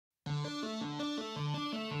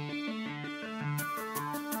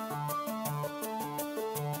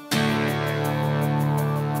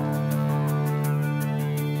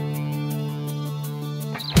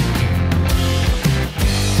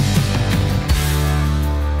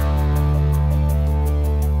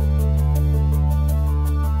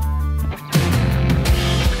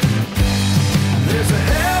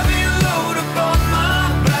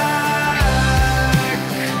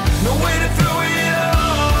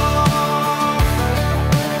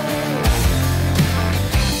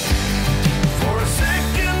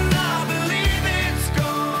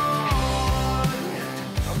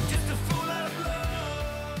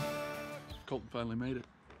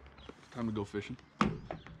go fishing.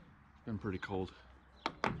 It's been pretty cold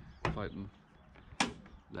fighting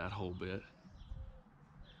that whole bit.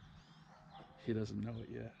 He doesn't know it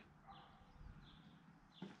yet.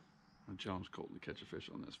 I'll challenge Colton to catch a fish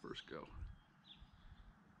on this first go.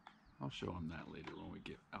 I'll show him that later when we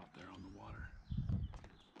get out there on the water.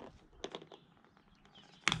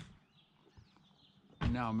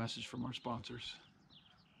 And now a message from our sponsors.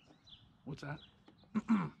 What's that?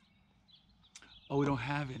 Oh, we don't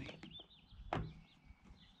have any.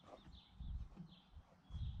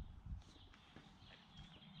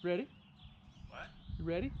 Ready? What? You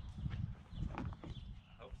ready? I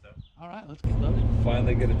hope so. All right, let's get loaded.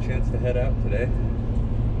 Finally get a chance to head out today.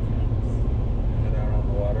 Head out on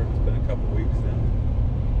the water. It's been a couple weeks now.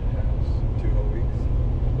 Yeah, it's 2 whole weeks.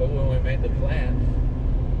 But when we made the plan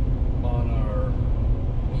on our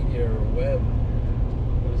media web,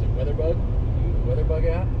 what is it, Weatherbug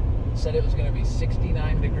app, said it was going to be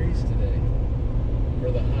 69 degrees today for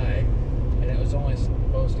the high, and it was only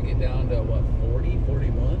supposed to get down to what, 40,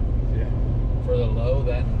 41? Yeah. For the low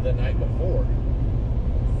the night before.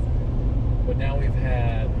 But now we've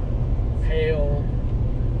had hail,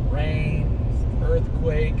 rain,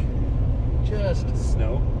 earthquake, just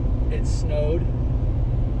Snow. it snowed,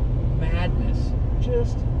 madness,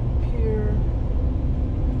 just pure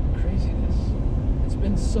craziness. It's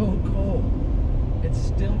been so cold. It's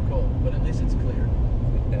still cold, but at least it's clear.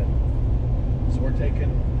 Yeah. So we're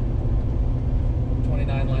taking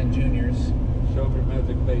 29 line juniors. Show them your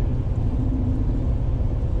magic bait.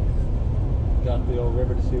 Got the old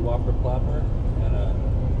river to sea whopper plopper and a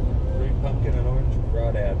green pumpkin and orange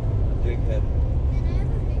crawdad, a jig head.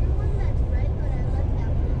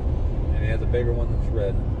 And I have a bigger one that's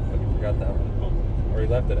red, but I left that one. And he has a bigger one that's red, but he forgot that one at home. Or he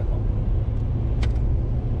left it at home.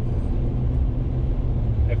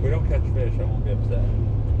 If we don't catch fish, I won't be upset.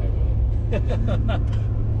 I will.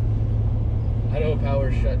 Idaho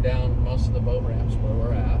Power shut down most of the boat ramps where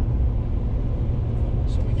we're at,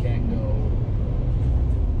 so we can't go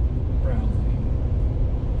Brownlee,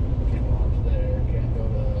 can't launch there, can't go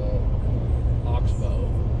to Oxbow.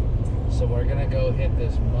 So we're gonna go hit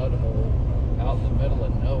this mud hole out in the middle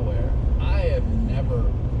of nowhere. I have never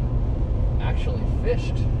actually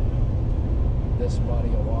fished this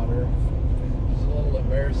body of water. It's a little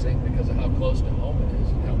embarrassing because of how close to home it is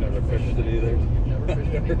and how Never much fished it either. You've never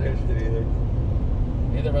fished it Never either. fished it either.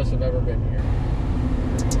 Neither of us have ever been here.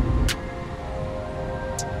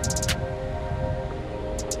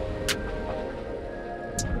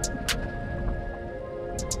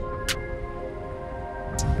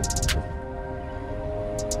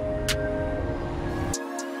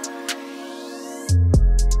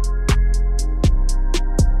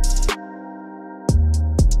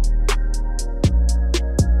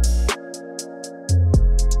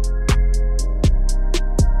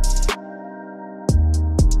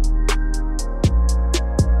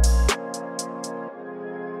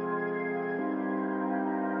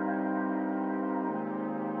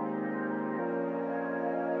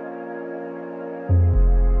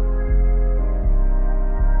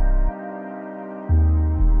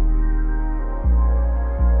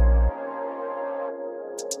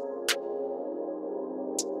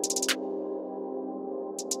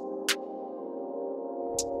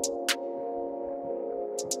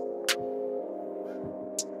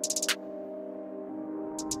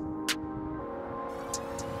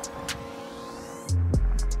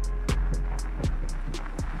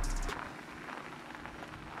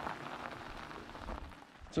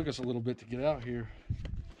 Took us a little bit to get out here.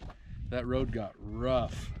 That road got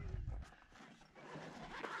rough.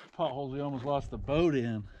 Potholes, we almost lost the boat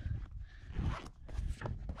in.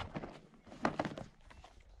 It's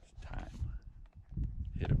time.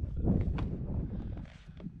 Hit him with it.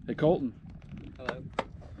 Hey Colton. Hello.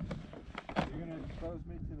 You're gonna expose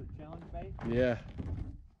me to the challenge bait? Yeah.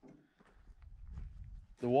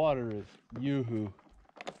 The water is yoo-hoo.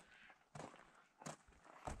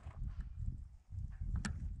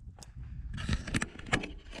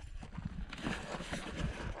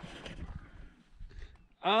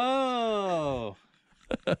 Oh,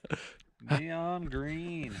 neon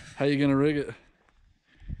green. How you gonna rig it?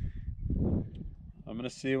 I'm gonna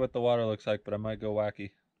see what the water looks like, but I might go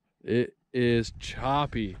wacky. It is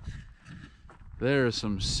choppy. There is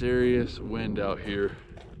some serious wind out here,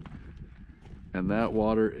 and that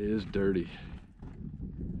water is dirty.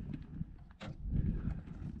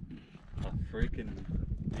 A freaking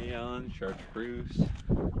neon chartreuse.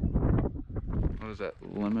 What is that?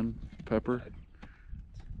 Lemon pepper?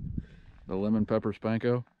 The lemon pepper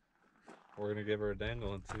Spanko? We're gonna give her a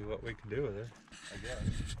dangle and see what we can do with her, I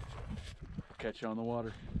guess. Catch you on the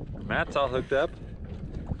water. Matt's all hooked up.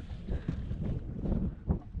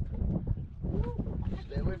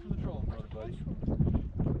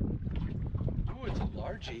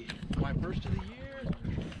 energy. My first of the year.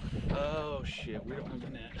 Oh shit, we don't have a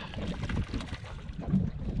net.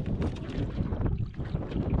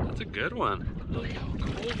 That's a good one. Look how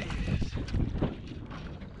cold he is.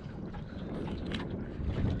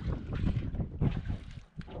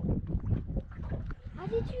 How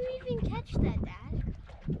did you even catch that, Dad?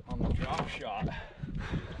 On the drop shot.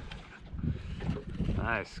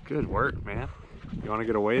 Nice, good work, man. You want to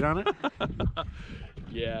get a weight on it?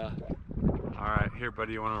 Yeah. All right, here,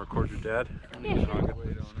 buddy. You want to record your dad? Yeah, I'll get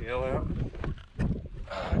weight on it. Scale out.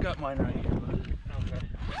 I got mine right here, bud. Okay.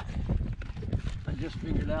 I just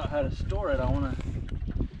figured out how to store it. I want to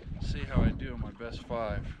see how I do in my best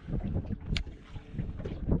 5.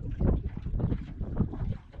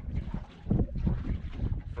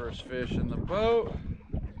 First fish in the boat.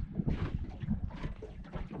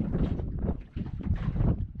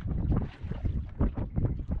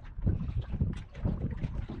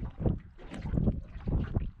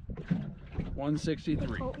 The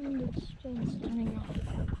 163. Colton is just turning off.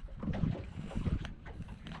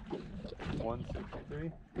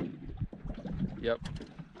 163. Yep.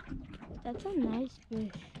 That's a nice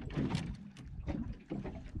fish.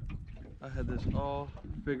 I had this all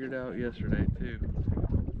figured out yesterday too.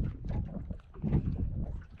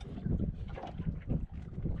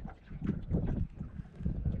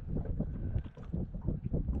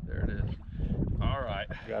 There it is. All right.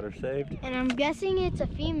 Got her saved. And I'm guessing it's a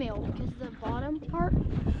female because the bottom part.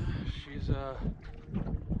 She's a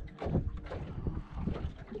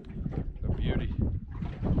beauty.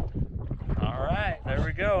 All right, there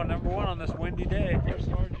we go. Number 1 on this windy day. First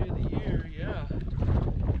RG of the year, yeah.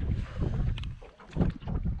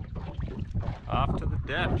 Off to the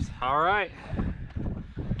depths. All right.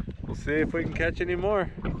 We'll see if we can catch any more.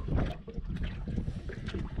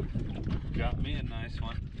 Got me a nice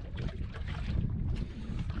one.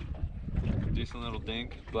 Decent little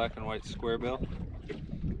dink, black and white square bill.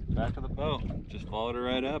 Back of the boat. Just followed her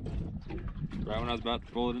right up. Right when I was about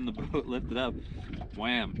to pull it in the boat, lift it up.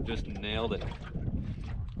 Wham, just nailed it.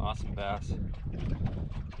 Awesome bass.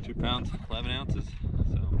 2 pounds, 11 ounces.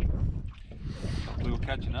 So hopefully we'll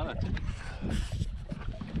catch another.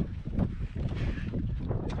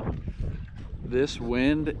 This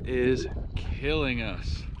wind is killing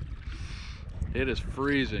us. It is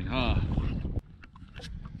freezing, huh?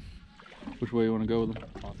 Which way you want to go with them?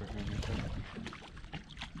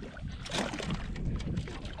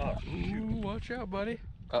 Oh, Ooh, watch out, buddy.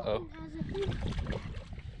 Uh-oh. Has a fish.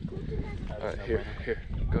 Colton has a All right, here,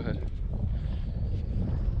 go ahead.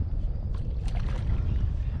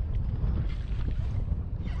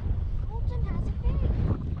 Colton has a fish.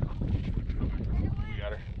 You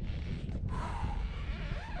got her.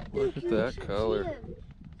 Look at that color.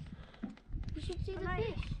 You should see the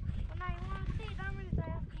fish.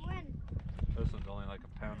 This one's only like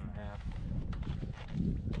 1.5 pounds.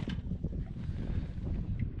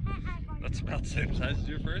 That's about the same size as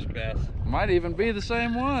your first bass. Might even be the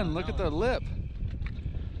same one. Look at the lip.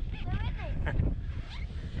 I'm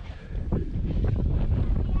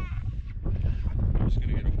just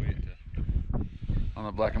gonna get a weight to On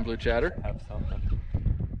the black and blue chatter. have something.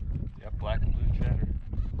 Yep, black and blue chatter.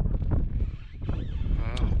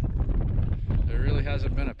 Wow. There really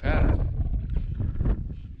hasn't been a pattern.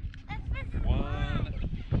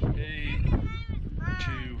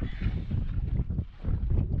 182.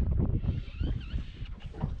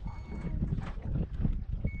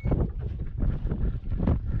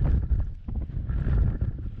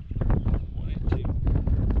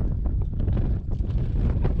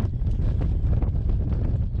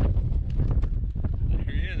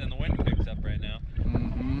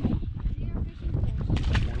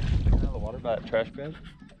 That trash bin?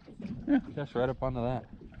 Yeah. Just right up onto that.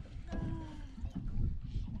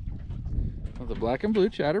 With the black and blue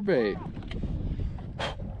chatterbait.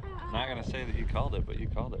 Not gonna say that you called it, but you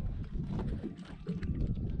called it.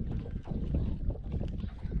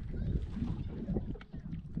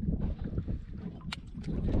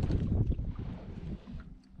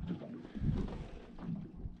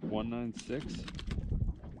 $196.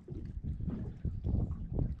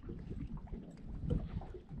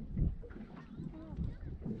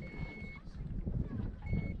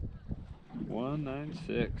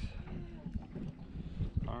 $196.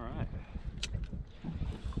 All right.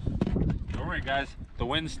 Don't worry, guys. The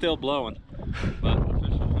wind's still blowing, but the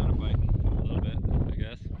fish are kind of biting a little bit, I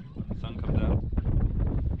guess. The sun comes out.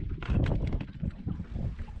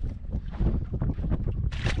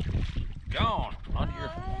 Gone onto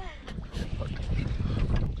your.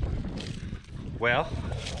 Well,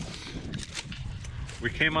 we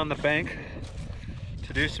came on the bank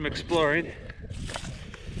to do some exploring,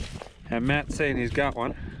 And Matt's saying he's got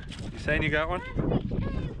one. You saying you got one?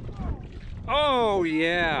 Oh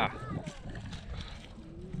yeah.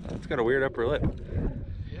 That's got a weird upper lip.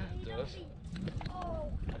 Yeah, it does.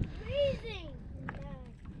 Oh, amazing!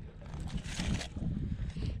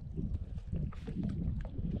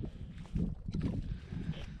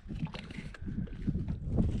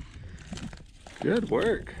 Good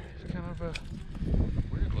work. It's kind of a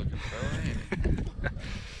weird looking fella,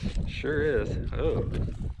 ain't he? Sure is. Oh.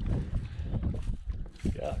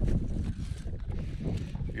 Yeah.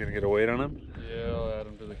 You gonna get a weight on him? Yeah, I'll add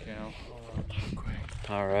him to the count.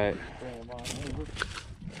 All right. Bring him on over.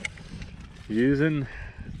 Using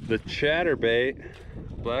the chatterbait,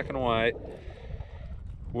 black and white,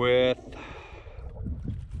 with,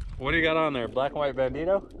 what do you got on there? Black and white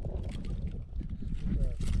bandito?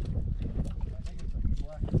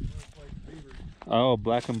 Oh,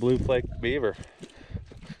 black and blue flake beaver.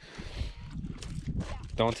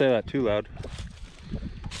 Don't say that too loud.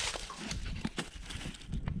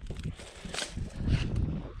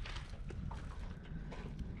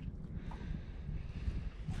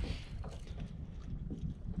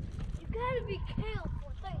 You gotta be careful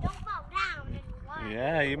so you don't fall down in the water.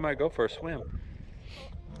 Yeah, you might go for a swim.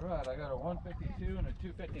 All right, I got a 152 and a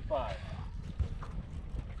 255.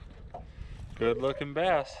 Good looking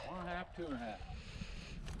bass. 1.5, 2.5.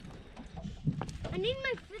 I need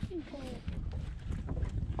my fishing pole.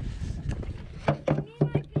 I need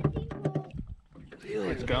my fishing pole.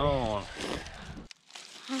 It's gone.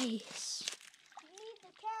 Nice. I need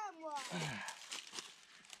the camera.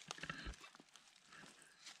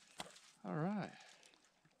 All right.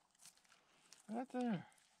 Right there.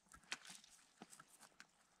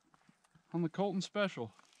 On the Colton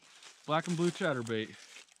Special. Black and blue chatterbait.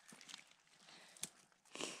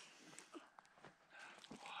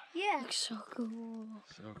 Yeah. Looks so cool.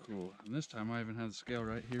 So cool. And this time I even have the scale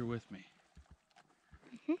right here with me.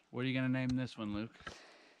 What are you gonna name this one, Luke?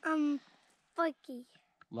 Forky.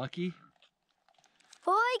 Lucky?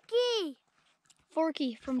 Forky.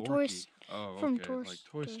 Forky from Forky. Toy Oh, from okay. Toy Like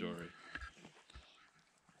Toy Story.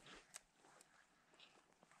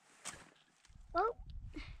 Well,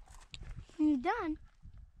 when you're done,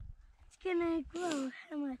 it's gonna grow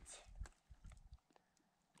how much?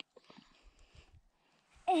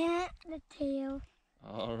 And the tail.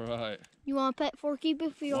 All right. You want to pet Forky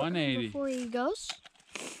before 180. before he goes?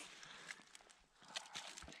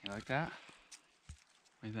 You like that?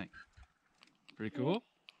 What do you think? Pretty cool?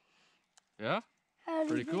 Yeah?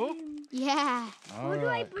 Pretty cool? Yeah. All Where do I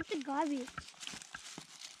right. put the garbage?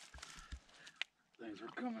 Things are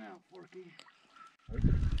coming out, Forky.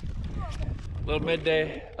 Little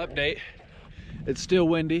midday update. It's still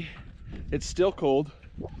windy. It's still cold.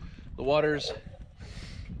 The water's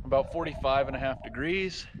about 45.5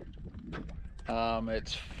 degrees.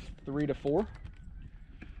 It's 3 to 4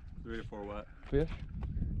 3 to 4 what? fish.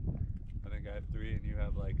 I think I have 3 and you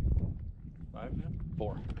have like 5 now?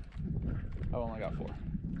 4. I've only got 4.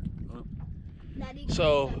 Daddy,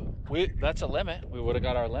 So that's a limit. We would have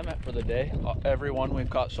got our limit for the day. Every one we've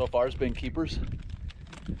caught so far has been keepers.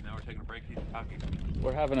 Now we're taking a break, eating talkie.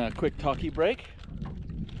 We're having a quick talkie break.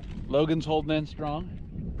 Logan's holding in strong.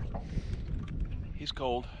 He's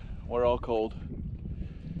cold. We're all cold.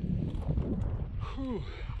 Whew.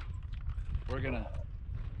 We're gonna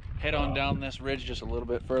head on down this ridge just a little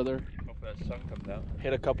bit further. Hope that sun comes out.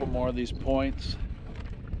 Hit a couple more of these points.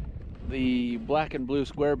 The black and blue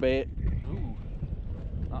square bait. Ooh,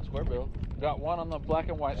 not square bill. Got one on the black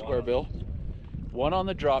and white square bill, one on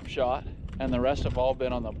the drop shot, and the rest have all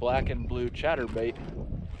been on the black and blue chatterbait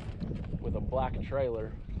with a black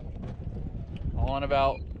trailer. All on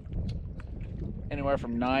about anywhere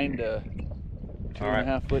from 9 to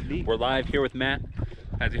 2.5 foot deep. We're live here with Matt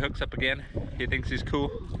as he hooks up again. He thinks he's cool.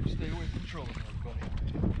 Stay away from trolling,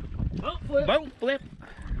 everybody. Boat flip. Boat flip.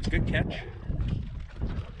 Good catch.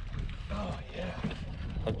 Oh yeah.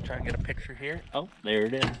 Let's try and get a picture here. Oh, there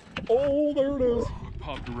it is. Oh, there it is.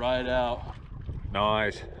 Popped right out.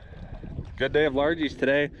 Nice. Good day of largies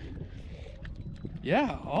today.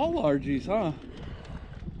 Yeah, all largies, huh?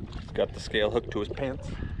 He's got the scale hooked to his pants.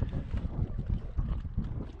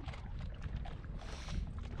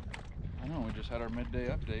 I know, we just had our midday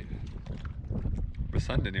update. The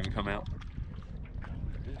sun didn't even come out.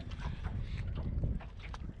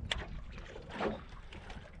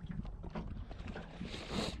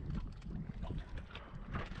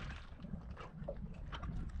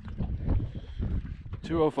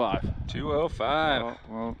 $205. 205.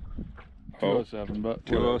 Well, 207, but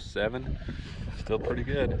 207. Still pretty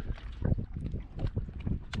good.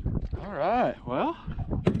 all right. Well,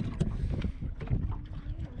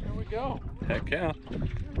 here we go. Heck yeah. Here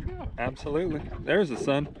we go. Yeah. Absolutely. There's the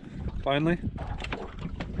sun, finally.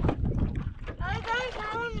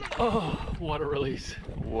 Oh, what a release.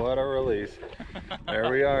 What a release.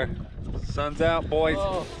 There we are. Sun's out, boys.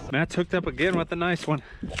 Oh. Matt's hooked up again with a nice one.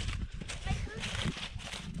 I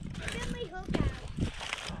got my hook out.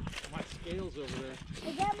 My scale's over there.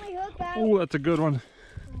 I got my hook out. Oh, that's a good one.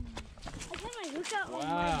 I got my hook out on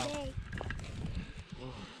Wow. my bait.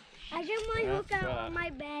 I got my hook out on my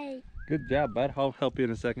bait. Good job, bud. I'll help you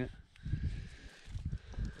in a second.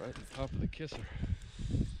 Right at the top of the kisser.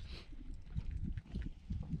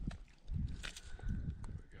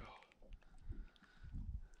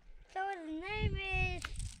 So his name is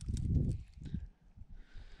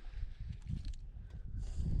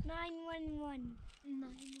 911.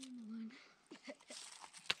 911.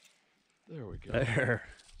 There we go. There.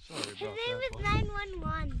 Sorry His about name that. is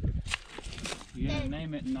 911. You gonna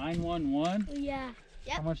name it 911? Yeah.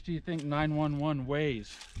 How Yep. much do you think 911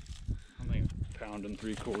 weighs? I think a pound and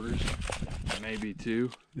 3/4, maybe 2.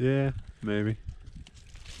 Yeah, maybe.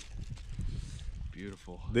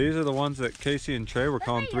 Beautiful. These are the ones that Casey and Trey were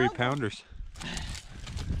calling 3-pounders.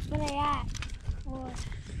 What are they at? What?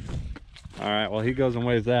 All right, well, he goes and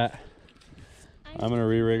weighs that. I'm gonna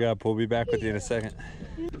re-rig up. We'll be back with you in a second.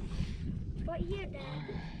 Right here, Dad.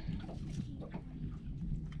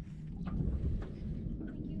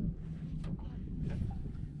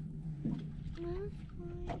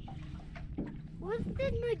 What's the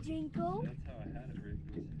Majinko? That's how I had it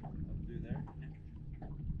rigged. Up through there.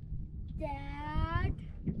 Dad,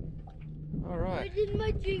 All where right. did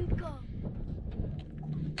Majinko?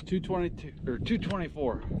 222 or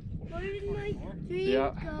 224. Where did my dream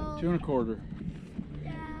Yeah, go? 2 1/4.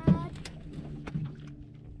 Dad.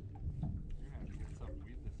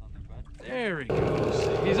 There he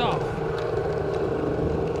goes. He's off.